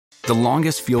The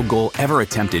longest field goal ever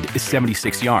attempted is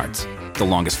 76 yards. The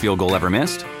longest field goal ever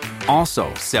missed?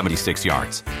 Also 76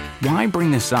 yards. Why bring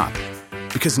this up?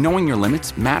 Because knowing your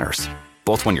limits matters,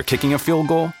 both when you're kicking a field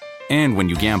goal and when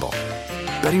you gamble.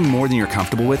 Betting more than you're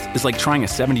comfortable with is like trying a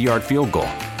 70-yard field goal.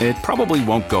 It probably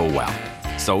won't go well.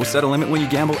 So set a limit when you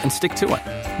gamble and stick to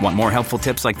it. Want more helpful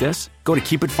tips like this? Go to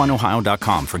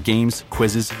keepitfunohio.com for games,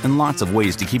 quizzes, and lots of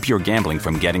ways to keep your gambling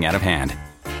from getting out of hand.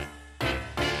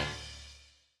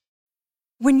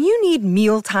 When you need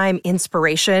mealtime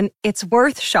inspiration, it's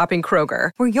worth shopping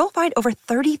Kroger, where you'll find over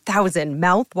 30,000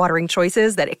 mouth-watering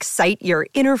choices that excite your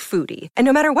inner foodie. And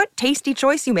no matter what tasty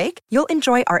choice you make, you'll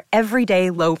enjoy our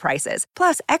everyday low prices,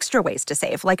 plus extra ways to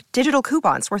save, like digital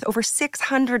coupons worth over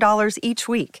 $600 each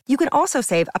week. You can also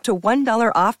save up to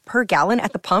 $1 off per gallon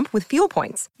at the pump with fuel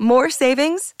points. More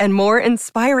savings and more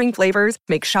inspiring flavors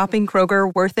make shopping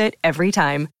Kroger worth it every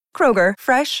time. Kroger,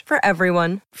 fresh for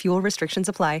everyone. Fuel restrictions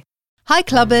apply. Hi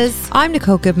Clubbers, I'm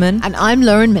Nicole Goodman. And I'm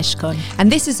Lauren Mishkon.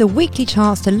 And this is a weekly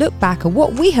chance to look back at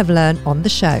what we have learned on the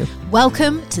show.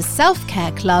 Welcome to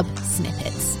Self-Care Club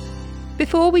Snippets.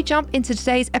 Before we jump into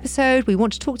today's episode, we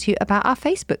want to talk to you about our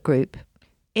Facebook group.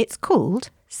 It's called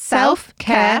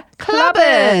Self-Care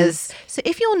Clubbers. So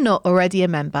if you're not already a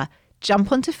member,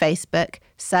 jump onto Facebook,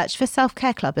 search for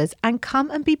Self-Care Clubbers and come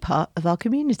and be part of our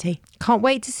community. Can't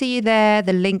wait to see you there.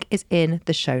 The link is in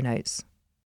the show notes.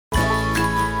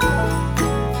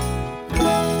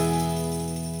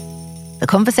 The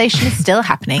conversation is still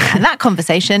happening, and that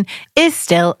conversation is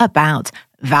still about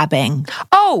vabbing.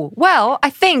 Oh, well, I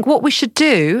think what we should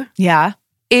do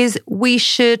is we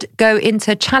should go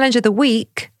into Challenge of the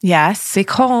Week. Yes.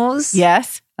 Because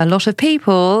a lot of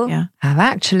people have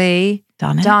actually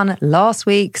done last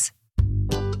week's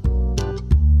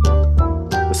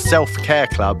the Self-Care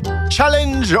Club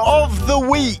Challenge of the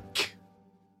Week.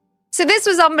 So this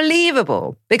was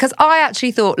unbelievable because I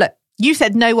actually thought, look, you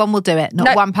said no one will do it.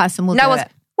 Not one person will do it.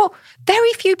 Well,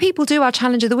 very few people do our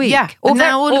Challenge of the Week. Yeah. Or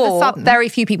now all of a sudden, very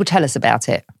few people tell us about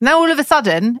it. Now all of a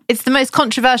sudden, it's the most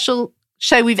controversial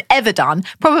show we've ever done.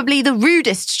 Probably the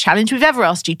rudest challenge we've ever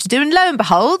asked you to do. And lo and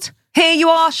behold, here you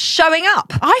are showing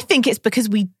up. I think it's because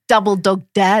we double dog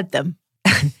dared them.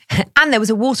 And there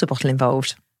was a water bottle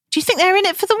involved. Do you think they're in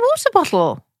it for the water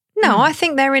bottle? No, I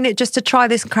think they're in it just to try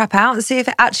this crap out and see if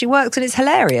it actually works and it's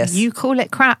hilarious. You call it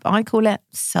crap, I call it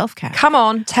self-care. Come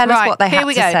on, tell us what they have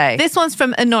to say. This one's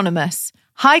from Anonymous.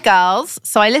 Hi, girls.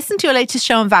 So I listened to your latest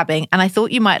show on vabbing and I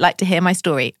thought you might like to hear my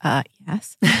story.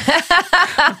 Yes.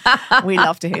 We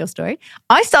love to hear your story.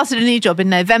 I started a new job in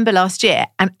November last year,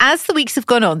 and as the weeks have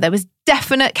gone on, there was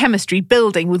definite chemistry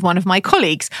building with one of my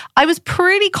colleagues. I was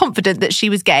pretty confident that she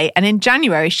was gay, and in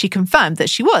January, she confirmed that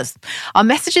she was. Our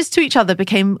messages to each other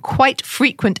became quite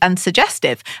frequent and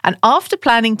suggestive, and after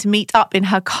planning to meet up in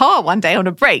her car one day on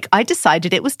a break, I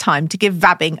decided it was time to give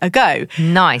vabbing a go.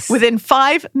 Nice. Within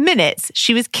 5 minutes,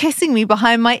 she was kissing me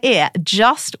behind my ear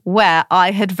just where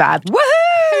I had vabbed.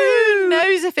 Woohoo! Who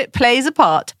knows if it plays a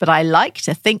part, but I like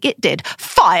to think it did.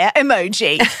 Fire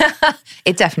emoji.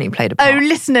 It definitely played a part. Oh,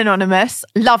 listen, Anonymous.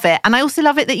 Love it. And I also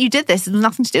love it that you did this. It has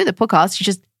nothing to do with the podcast. You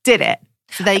just did it.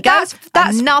 So there you go.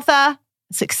 That's another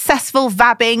successful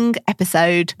vabbing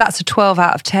episode. That's a 12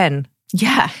 out of 10.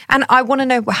 Yeah. And I want to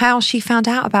know how she found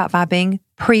out about vabbing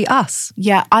pre-us.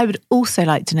 Yeah, I would also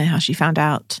like to know how she found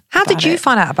out. How did you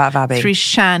find out about vabbing? Through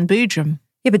Shan Boodram.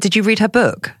 Yeah, but did you read her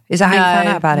book? Is that how you found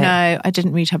out about it? No, I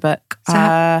didn't read her book.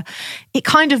 So it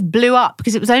kind of blew up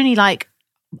because it was only like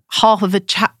half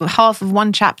of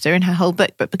one chapter in her whole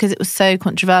book, but because it was so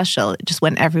controversial, it just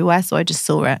went everywhere, so I just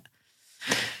saw it.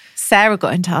 Sarah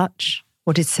got in touch.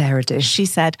 What did Sarah do? She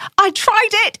said, I tried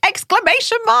it!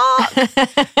 Exclamation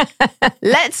mark!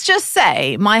 Let's just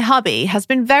say my hubby has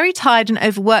been very tired and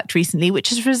overworked recently, which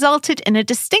has resulted in a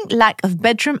distinct lack of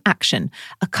bedroom action.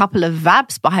 A couple of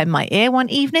vabs behind my ear one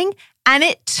evening, and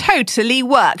it totally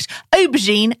worked.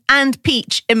 Aubergine and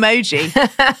peach emoji.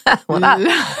 Well,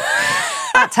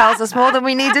 that tells us more than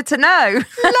we needed to know.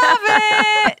 Love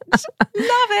it!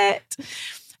 Love it!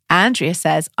 Andrea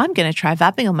says, I'm going to try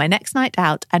vabbing on my next night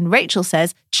out. And Rachel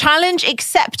says, challenge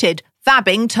accepted,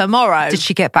 vabbing tomorrow. Did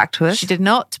she get back to us? She did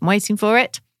not. I'm waiting for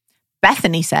it.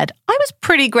 Bethany said, I was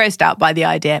pretty grossed out by the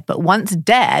idea, but once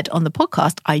dared on the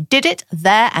podcast, I did it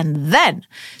there and then.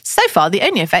 So far, the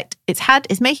only effect it's had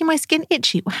is making my skin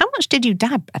itchy. Well, how much did you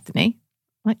dab, Bethany?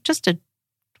 Like just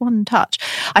one touch.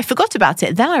 I forgot about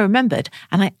it. Then I remembered,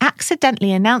 and I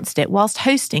accidentally announced it whilst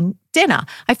hosting dinner.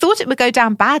 I thought it would go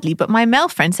down badly, but my male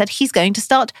friend said he's going to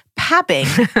start pabbing.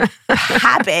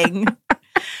 Pabbing.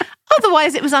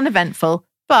 Otherwise, it was uneventful,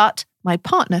 but my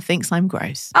partner thinks I'm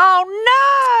gross. Oh,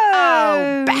 no.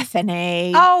 Oh,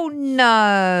 Bethany. Oh,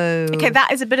 no. Okay,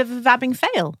 that is a bit of a vabbing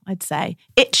fail, I'd say.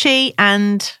 Itchy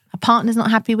and a partner's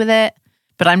not happy with it,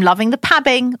 but I'm loving the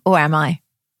pabbing, or am I?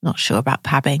 Not sure about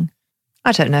pabbing.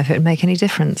 I don't know if it would make any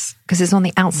difference because it's on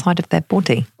the outside of their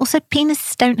body. Also,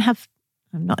 penises don't have...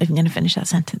 I'm not even going to finish that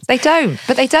sentence. They don't.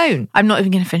 I'm not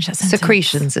even going to finish that sentence.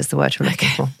 Secretions is the word you're looking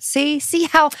for. See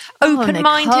how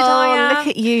open-minded I am? Look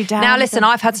at you, Dan. Now listen,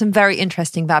 I've had some very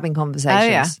interesting vabbing conversations. Oh,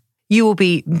 yeah. You will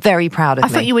be very proud of me.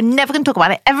 I thought you were never going to talk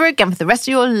about it ever again for the rest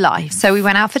of your life. So we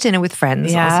went out for dinner with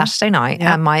friends on Saturday night,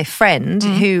 and my friend,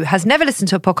 who has never listened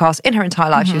to a podcast in her entire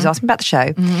life, she was asking about the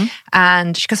show,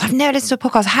 and she goes, I've never listened to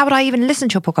a podcast. How would I even listen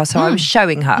to a podcast? So I was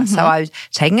showing her. So I was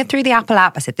taking her through the Apple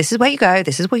app. I said, this is where you go.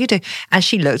 This is what you do. And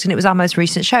she looked, and it was our most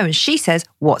recent show. And she says,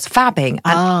 what's vabbing?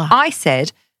 And I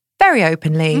said, very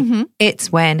openly,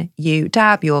 it's when you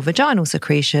dab your vaginal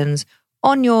secretions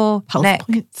on your Pulse neck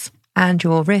points. And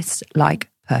your wrists like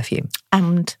perfume.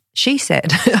 And she said,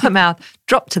 her mouth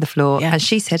dropped to the floor, and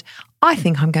she said, I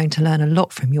think I'm going to learn a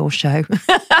lot from your show.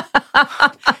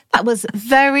 That was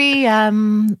very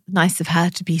nice of her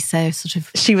to be so sort of...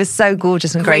 She was so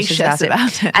gorgeous and gracious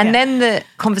about it. And then the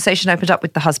conversation opened up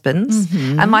with the husbands.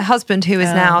 And my husband, who is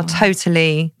now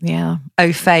totally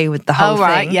au fait with the whole thing.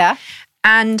 Right, yeah.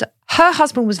 And her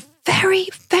husband was very,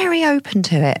 very open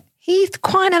to it. He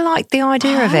kind of liked the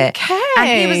idea of it.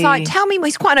 And he was like, tell me,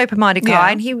 he's quite an open-minded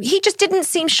guy. And he just didn't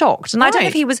seem shocked. And I don't know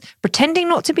if he was pretending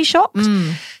not to be shocked.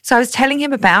 So I was telling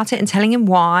him about it and telling him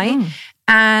why.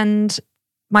 And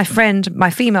my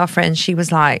female friend, she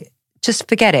was like, just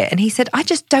forget it. And he said, I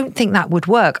just don't think that would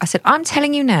work. I said, I'm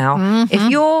telling you now,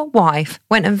 if your wife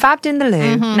went and vabbed in the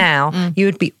loo now, you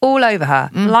would be all over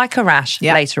her like a rash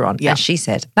later on. And she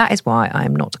said, that is why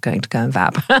I'm not going to go and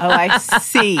vab. Oh, I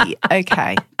see.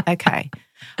 Okay.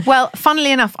 Well,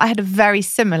 funnily enough, I had a very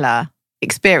similar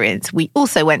experience. We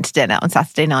also went to dinner on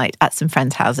Saturday night at some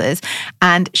friends' houses,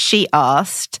 and she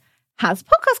asked, how's the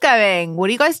podcast going? What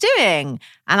are you guys doing?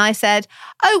 And I said,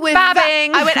 we're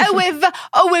vabbing. I went,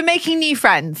 we're making new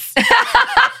friends.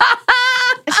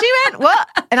 She went, what?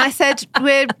 And I said,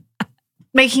 we're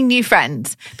making new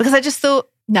friends, because I just thought,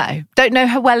 no, don't know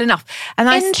her well enough. And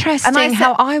Interesting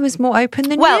how I was more open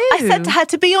than you. Well, I said to her,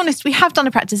 to be honest, we have done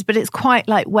a practice, but it's quite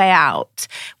like way out.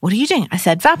 What are you doing? I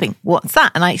said, vabbing. What's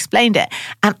that? And I explained it.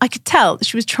 And I could tell that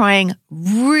she was trying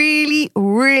really,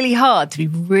 really hard to be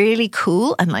really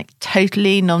cool and like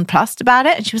totally nonplussed about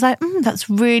it. And she was like, that's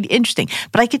really interesting.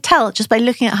 But I could tell just by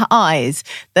looking at her eyes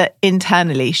that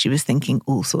internally she was thinking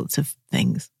all sorts of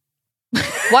things.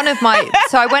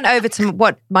 So I went over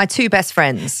to my two best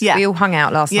friends. Yeah. We all hung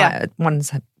out last night at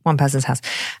one person's house.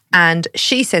 And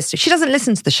she says, she doesn't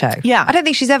listen to the show. Yeah. I don't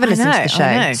think she's ever listened to the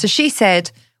show. So she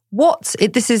said,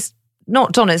 this is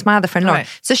not Donna, it's my other friend, Lauren.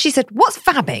 Right. So she said, what's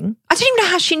vabbing? I didn't even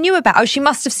know how she knew about it. She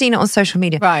must have seen it on social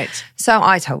media. Right. So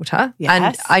I told her. Yes.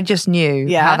 And I just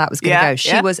knew how that was going to go.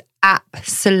 She was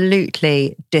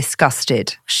absolutely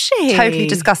disgusted. She? Totally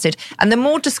disgusted. And the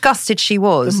more disgusted she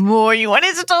was, the more you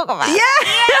wanted to talk about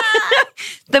it.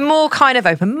 The more kind of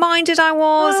open-minded I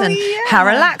was and how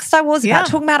relaxed I was about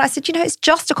talking about it. I said, it's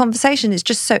just a conversation. It's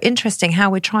just so interesting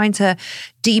how we're trying to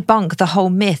debunk the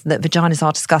whole myth that vaginas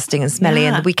are disgusting and smelly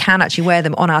and that we can actually wear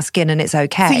them on our skin and it's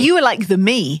okay. So you were like the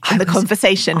me in the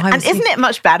conversation. And isn't it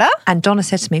much better? And Donna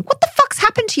said to me, what the fuck's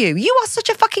happened to you? You are such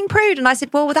a fucking prude. And I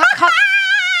said, well,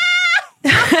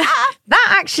 that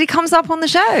actually comes up on the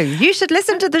show. You should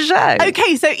listen to the show.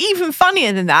 Okay, so even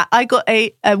funnier than that, I got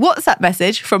a WhatsApp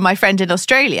message from my friend in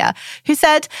Australia who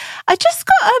said, I just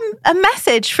got a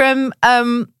message from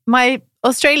my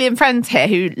Australian friends here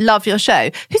who love your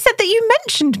show, who said that you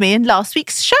mentioned me in last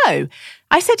week's show.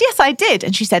 I said, yes, I did.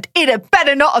 And she said, it had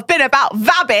better not have been about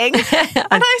vabbing. And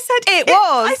I said, it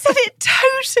was. I said, it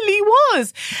totally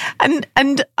was.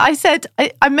 And I said,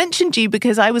 I mentioned you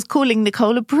because I was calling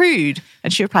Nicole a prude.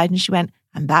 And she replied and she went,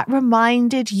 and that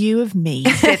reminded you of me,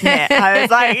 didn't it? I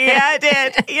was like, yeah, it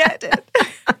did. Yeah, it did.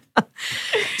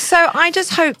 So I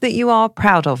just hope that you are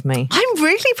proud of me. I'm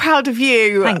really proud of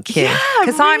you. Thank you.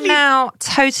 Because I'm now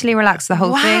totally relaxed the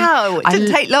whole thing. Wow. It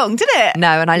didn't take long, did it? No,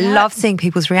 and I love seeing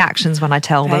people's reactions when I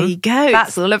tell them. There you go.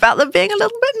 That's all about them being a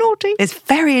little bit naughty. It's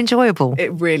very enjoyable.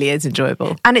 It really is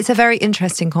enjoyable. And it's a very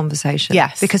interesting conversation.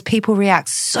 Yes. Because people react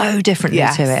so differently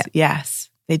to it. Yes,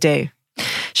 they do.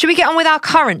 Should we get on with our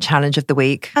current challenge of the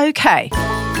week? Okay.